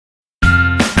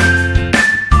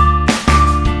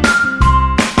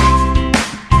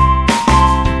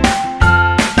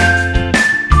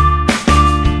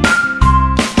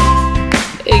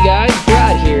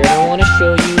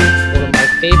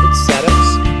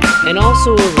and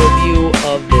also a review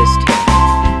of this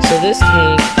tank. So this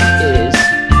tank is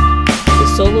the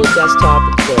Solo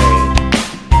Desktop Aquarium,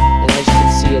 and as you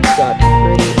can see, it's got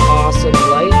pretty awesome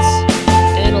lights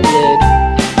and a lid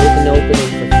with an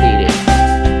opening for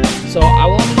feeding. So I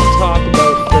wanted to talk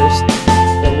about first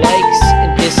the likes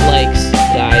and dislikes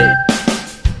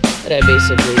that I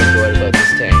basically enjoyed about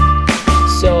this tank.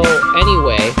 So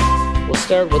anyway, we'll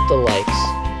start with the likes.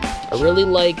 I really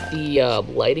like the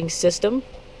lighting system,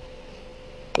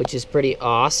 which is pretty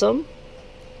awesome.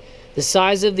 The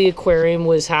size of the aquarium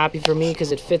was happy for me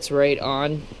because it fits right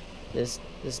on this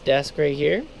desk right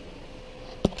here.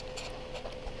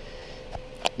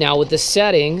 Now with the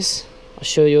settings, I'll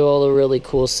show you all the really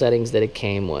cool settings that it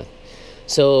came with.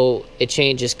 So it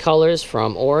changes colors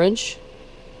from orange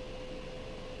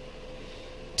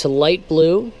to light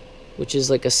blue, which is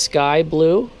like a sky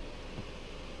blue,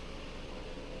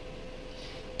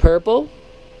 purple.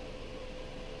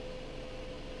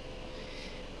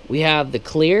 We have the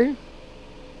clear.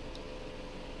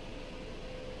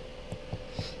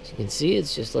 As you can see,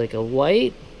 it's just like a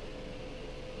white,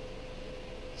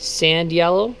 sand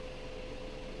yellow,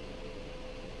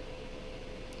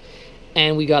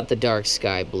 and we got the dark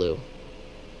sky blue.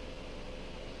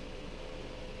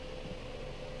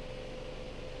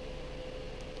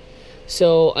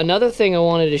 So another thing I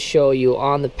wanted to show you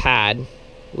on the pad,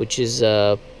 which is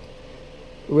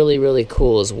really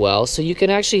cool as well. So you can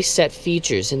actually set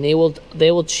features, and they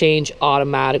will change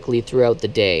automatically throughout the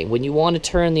day. When you want to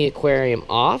turn the aquarium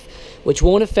off, which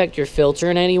won't affect your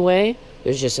filter in any way,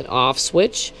 there's just an off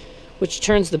switch, which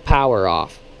turns the power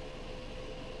off.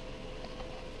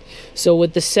 So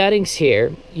with the settings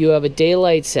here, you have a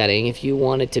daylight setting if you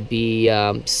want it to be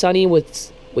sunny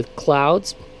with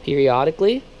clouds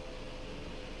periodically.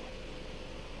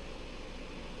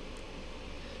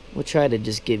 We'll try to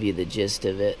just give you the gist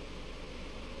of it.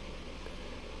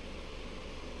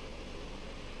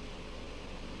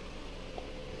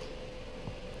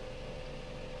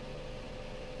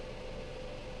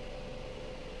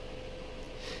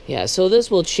 Yeah, so this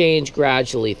will change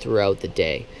gradually throughout the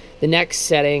day. The next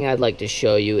setting I'd like to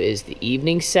show you is the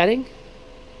evening setting,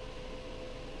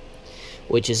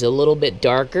 which is a little bit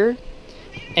darker,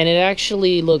 and it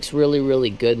actually looks really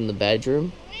good in the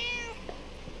bedroom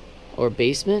or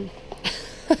basement.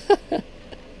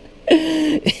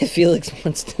 Felix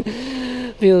wants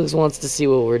to see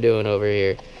what we're doing over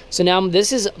here. So now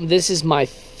this is my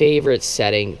favorite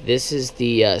setting. This is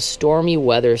the stormy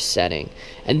weather setting,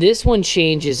 and this one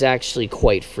changes actually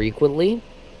quite frequently.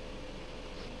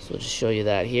 So I'll just show you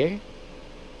that here.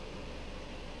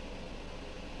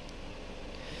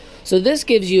 So this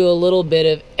gives you a little bit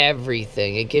of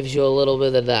everything. It gives you a little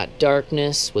bit of that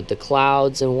darkness with the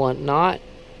clouds and whatnot,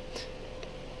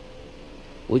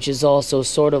 which is also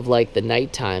sort of like the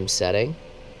nighttime setting.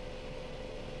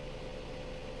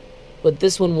 But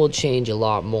this one will change a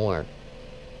lot more.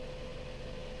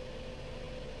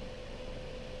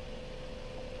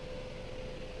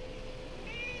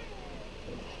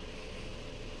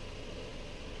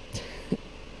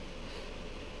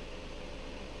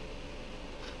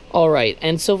 Alright,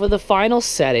 and so for the final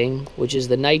setting, which is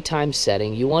the nighttime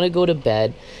setting, you want to go to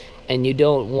bed and you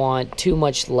don't want too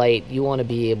much light. You want to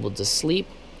be able to sleep.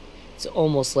 It's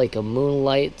almost like a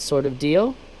moonlight sort of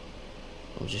deal.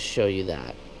 I'll just show you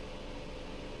that.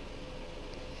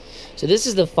 So this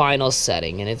is the final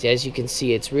setting, and it's, as you can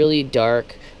see, it's really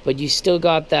dark, but you still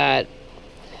got that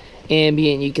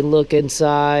ambient. You can look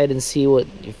inside and see what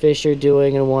your fish are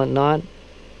doing and whatnot.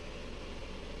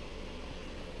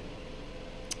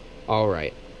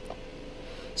 Alright.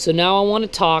 So now I want to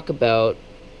talk about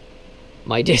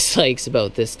my dislikes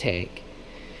about this tank.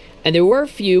 And there were a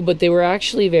few, but they were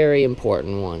actually very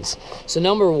important ones. So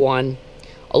number one,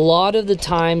 a lot of the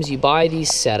times you buy these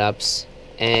setups,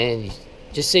 and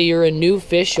just say you're a new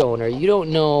fish owner, you don't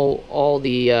know all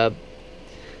the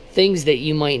things that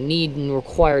you might need and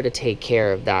require to take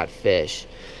care of that fish.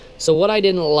 So what I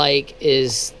didn't like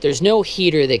is there's no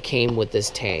heater that came with this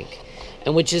tank,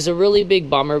 and which is a really big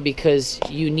bummer because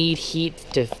you need heat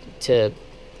to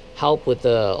help with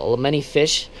many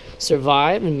fish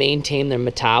survive and maintain their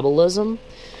metabolism.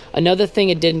 Another thing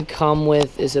it didn't come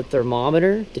with is a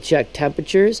thermometer to check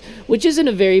temperatures, which isn't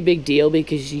a very big deal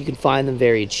because you can find them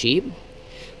very cheap.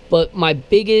 But my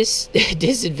biggest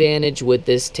disadvantage with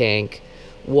this tank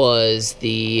was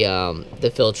the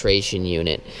filtration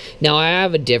unit. Now I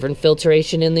have a different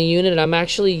filtration in the unit. I'm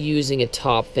actually using a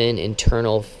top fin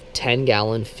internal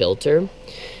 10-gallon filter.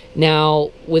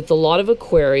 Now, with a lot of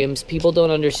aquariums, people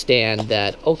don't understand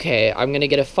that, okay, I'm going to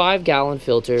get a 5-gallon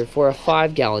filter for a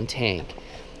 5-gallon tank.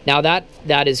 Now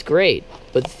that is great,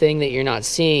 but the thing that you're not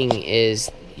seeing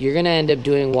is you're going to end up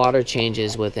doing water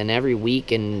changes within every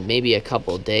week and maybe a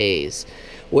couple days.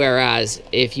 Whereas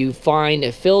if you find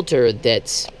a filter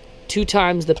that's 2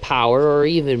 times the power or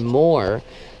even more,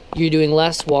 you're doing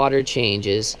less water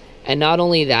changes. And not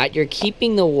only that, you're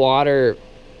keeping the water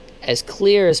as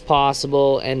clear as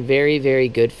possible and very, very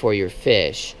good for your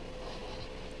fish.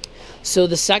 So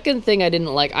the second thing I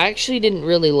didn't like, I actually didn't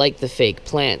really like the fake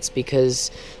plants,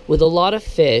 because with a lot of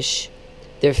fish,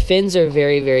 their fins are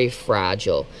very, very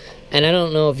fragile. And I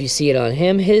don't know if you see it on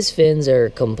him, his fins are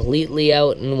completely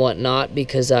out and whatnot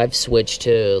because I've switched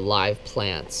to live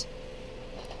plants,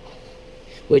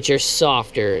 which are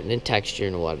softer in texture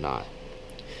and whatnot.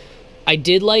 I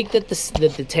did like that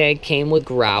the tank came with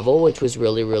gravel, which was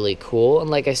really, really cool. And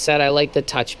like I said, I like the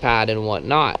touchpad and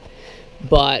whatnot.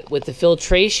 But with the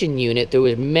filtration unit, there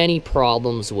were many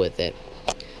problems with it.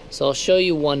 So I'll show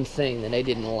you one thing that I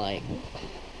didn't like.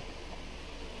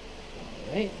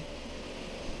 Alright.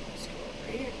 Let's go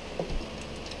over here.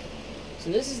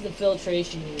 So this is the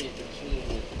filtration unit that came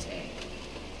with the tank.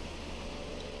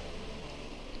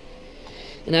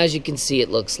 And as you can see, it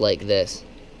looks like this.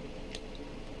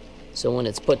 So when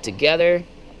it's put together,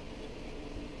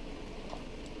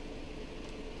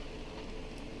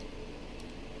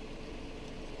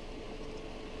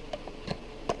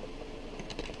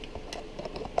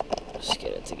 just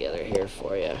get it together here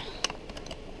for you.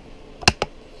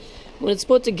 When it's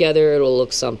put together, it'll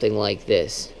look something like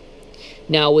this.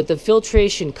 Now with the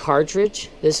filtration cartridge,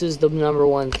 this is the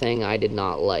 #1 thing I did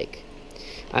not like.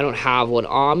 I don't have one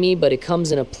on me, but it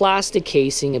comes in a plastic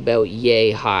casing about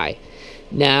yay high.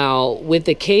 Now with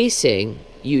the casing,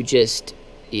 you just,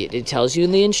 it tells you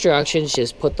in the instructions,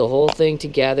 just put the whole thing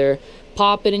together,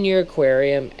 pop it in your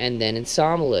aquarium, and then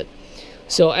ensemble it.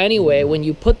 So anyway, when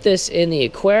you put this in the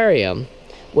aquarium,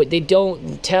 what they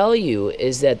don't tell you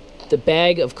is that the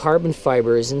bag of carbon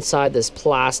fiber is inside this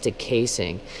plastic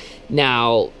casing.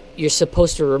 Now, you're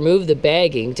supposed to remove the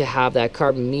bagging to have that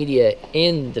carbon media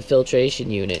in the filtration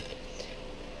unit.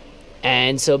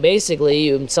 And so basically,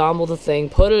 you ensemble the thing,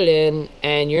 put it in,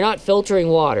 and you're not filtering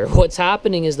water. What's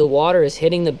happening is the water is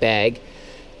hitting the bag,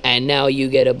 and now you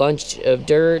get a bunch of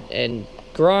dirt and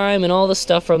grime and all the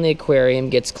stuff from the aquarium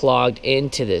gets clogged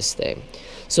into this thing.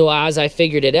 So as I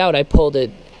figured it out, I pulled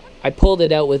it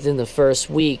out within the first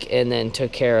week and then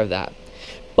took care of that.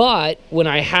 But when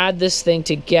I had this thing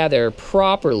together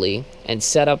properly and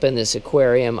set up in this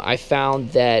aquarium, I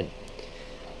found that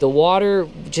the water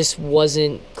just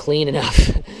wasn't clean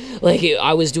enough. Like,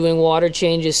 I was doing water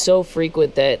changes so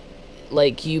frequent that,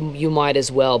 like, you might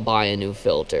as well buy a new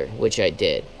filter, which I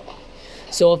did.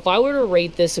 So if I were to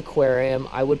rate this aquarium,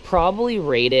 I would probably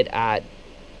rate it at,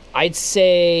 I'd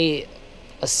say,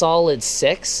 a solid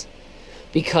 6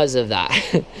 because of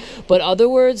that. But other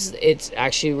words, it's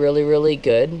actually really, really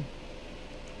good.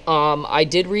 I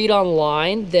did read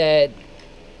online that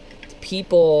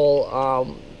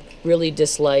people really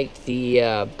disliked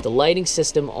the lighting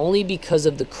system only because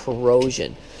of the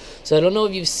corrosion. So I don't know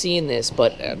if you've seen this,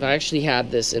 but I've actually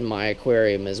had this in my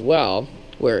aquarium as well,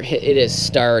 where it has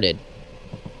started.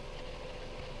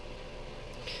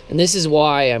 And this is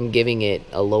why I'm giving it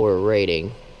a lower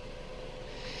rating.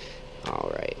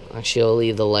 Alright, actually I'll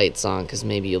leave the lights on because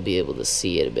maybe you'll be able to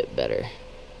see it a bit better.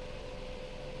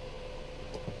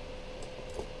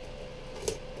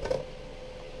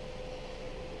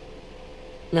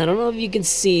 And I don't know if you can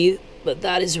see, but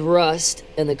that is rust,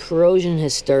 and the corrosion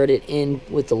has started in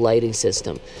with the lighting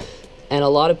system. And a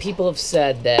lot of people have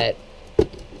said that,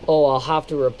 oh, I'll have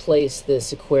to replace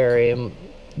this aquarium,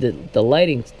 the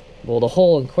lighting, well, the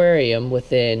whole aquarium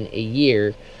within a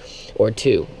year or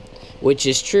 2, which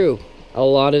is true. A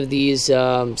lot of these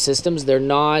systems, they're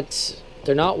not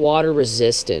water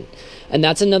resistant. And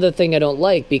that's another thing I don't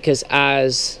like, because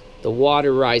as the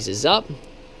water rises up,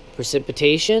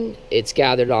 precipitation, it's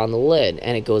gathered on the lid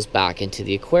and it goes back into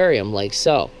the aquarium like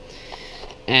so.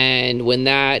 And when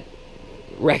that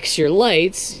wrecks your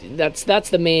lights, that's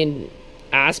the main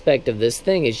aspect of this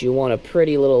thing, is you want a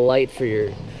pretty little light for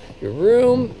your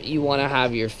room. You want to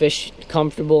have your fish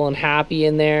comfortable and happy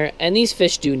in there, and these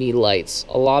fish do need lights.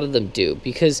 A lot of them do,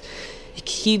 because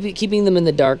keeping them in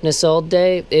the darkness all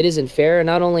day, it isn't fair. And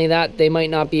not only that, they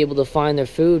might not be able to find their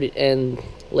food and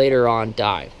later on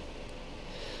die.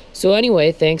 So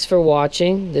anyway, thanks for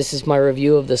watching. This is my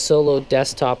review of the Solo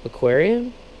Desktop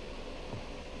Aquarium.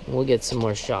 We'll get some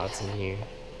more shots in here.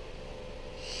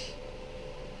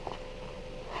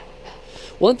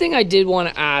 One thing I did want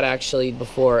to add, actually,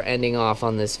 before ending off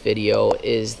on this video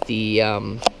is the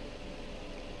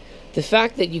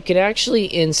fact that you can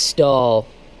actually install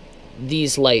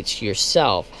these lights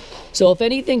yourself. So if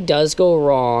anything does go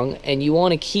wrong and you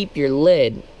want to keep your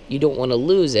lid, you don't want to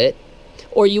lose it,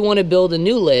 or you want to build a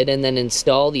new lid and then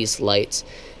install these lights,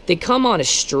 they come on a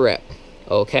strip,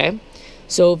 okay?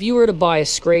 So if you were to buy a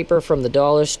scraper from the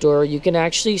dollar store, you can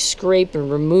actually scrape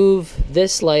and remove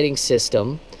this lighting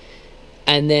system,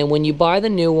 and then when you buy the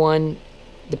new one,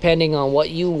 depending on what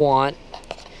you want,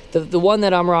 the one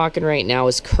that I'm rocking right now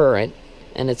is Current,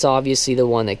 and it's obviously the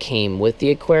one that came with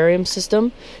the Aquarium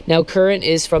system. Now Current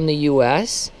is from the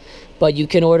US, but you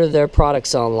can order their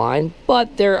products online,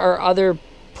 but there are other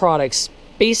products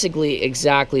basically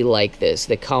exactly like this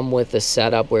that come with a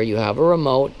setup where you have a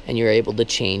remote and you're able to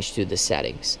change through the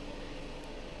settings.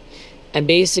 And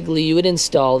basically you would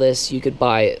install this. You could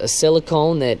buy a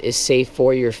silicone that is safe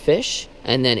for your fish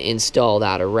and then install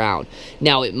that around.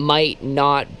 Now it might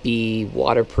not be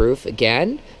waterproof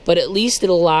again, but at least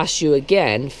it'll last you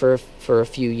again for a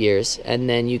few years, and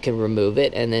then you can remove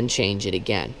it and then change it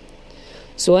again.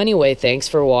 So anyway, thanks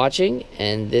for watching,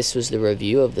 and this was the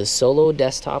review of the Solo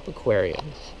Desktop Aquarium.